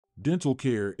Dental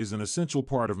care is an essential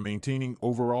part of maintaining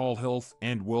overall health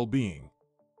and well-being.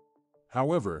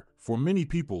 However, for many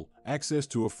people, access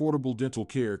to affordable dental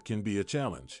care can be a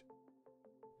challenge.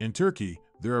 In Turkey,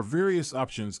 there are various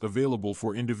options available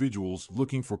for individuals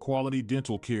looking for quality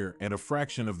dental care at a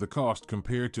fraction of the cost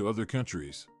compared to other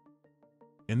countries.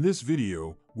 In this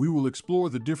video, we will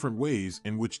explore the different ways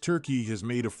in which Turkey has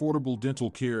made affordable dental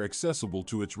care accessible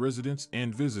to its residents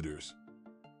and visitors.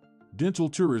 Dental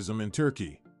tourism in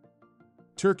Turkey.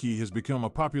 Turkey has become a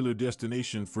popular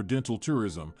destination for dental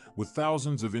tourism, with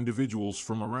thousands of individuals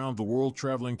from around the world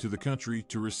traveling to the country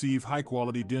to receive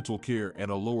high-quality dental care at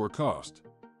a lower cost.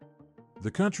 The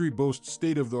country boasts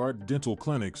state-of-the-art dental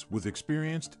clinics with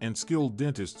experienced and skilled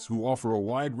dentists who offer a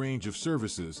wide range of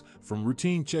services, from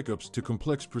routine checkups to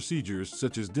complex procedures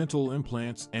such as dental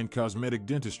implants and cosmetic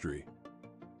dentistry.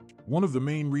 One of the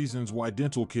main reasons why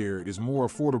dental care is more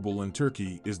affordable in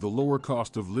Turkey is the lower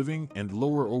cost of living and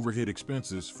lower overhead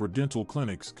expenses for dental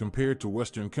clinics compared to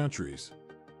Western countries.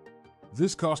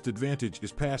 This cost advantage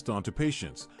is passed on to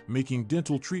patients, making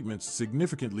dental treatments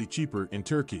significantly cheaper in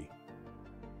Turkey.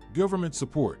 Government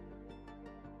support.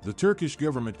 The Turkish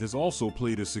government has also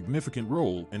played a significant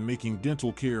role in making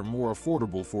dental care more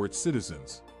affordable for its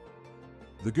citizens.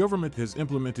 The government has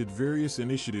implemented various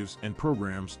initiatives and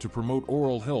programs to promote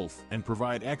oral health and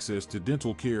provide access to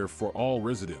dental care for all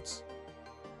residents.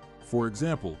 For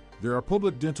example, there are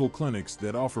public dental clinics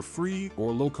that offer free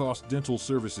or low-cost dental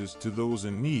services to those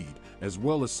in need, as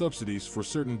well as subsidies for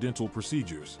certain dental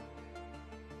procedures.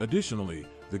 Additionally,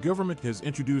 the government has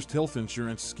introduced health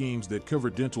insurance schemes that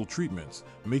cover dental treatments,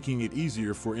 making it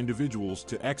easier for individuals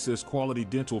to access quality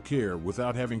dental care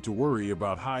without having to worry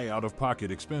about high out-of-pocket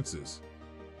expenses.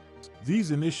 These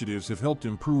initiatives have helped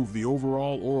improve the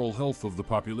overall oral health of the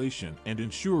population and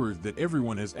ensure that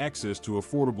everyone has access to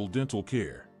affordable dental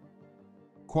care.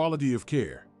 Quality of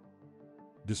care.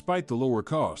 Despite the lower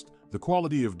cost, the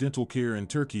quality of dental care in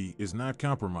Turkey is not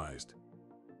compromised.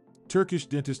 Turkish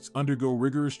dentists undergo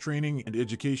rigorous training and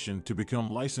education to become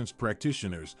licensed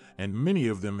practitioners, and many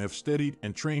of them have studied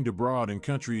and trained abroad in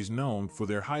countries known for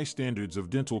their high standards of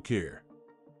dental care.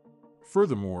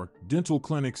 Furthermore, dental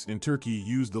clinics in Turkey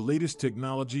use the latest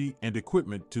technology and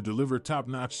equipment to deliver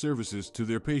top-notch services to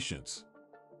their patients.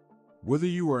 Whether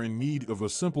you are in need of a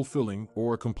simple filling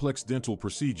or a complex dental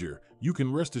procedure, you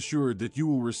can rest assured that you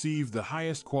will receive the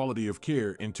highest quality of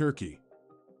care in Turkey.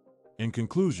 In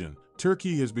conclusion,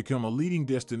 Turkey has become a leading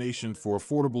destination for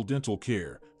affordable dental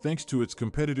care, thanks to its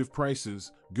competitive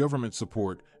prices, government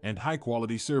support, and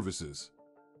high-quality services.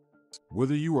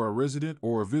 Whether you are a resident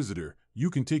or a visitor, you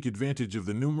can take advantage of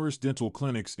the numerous dental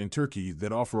clinics in Turkey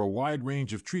that offer a wide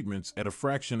range of treatments at a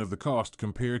fraction of the cost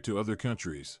compared to other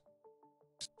countries.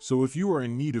 So if you are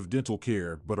in need of dental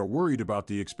care but are worried about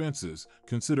the expenses,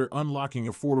 consider unlocking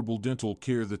affordable dental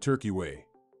care the Turkey way.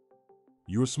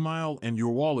 Your smile and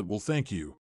your wallet will thank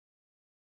you.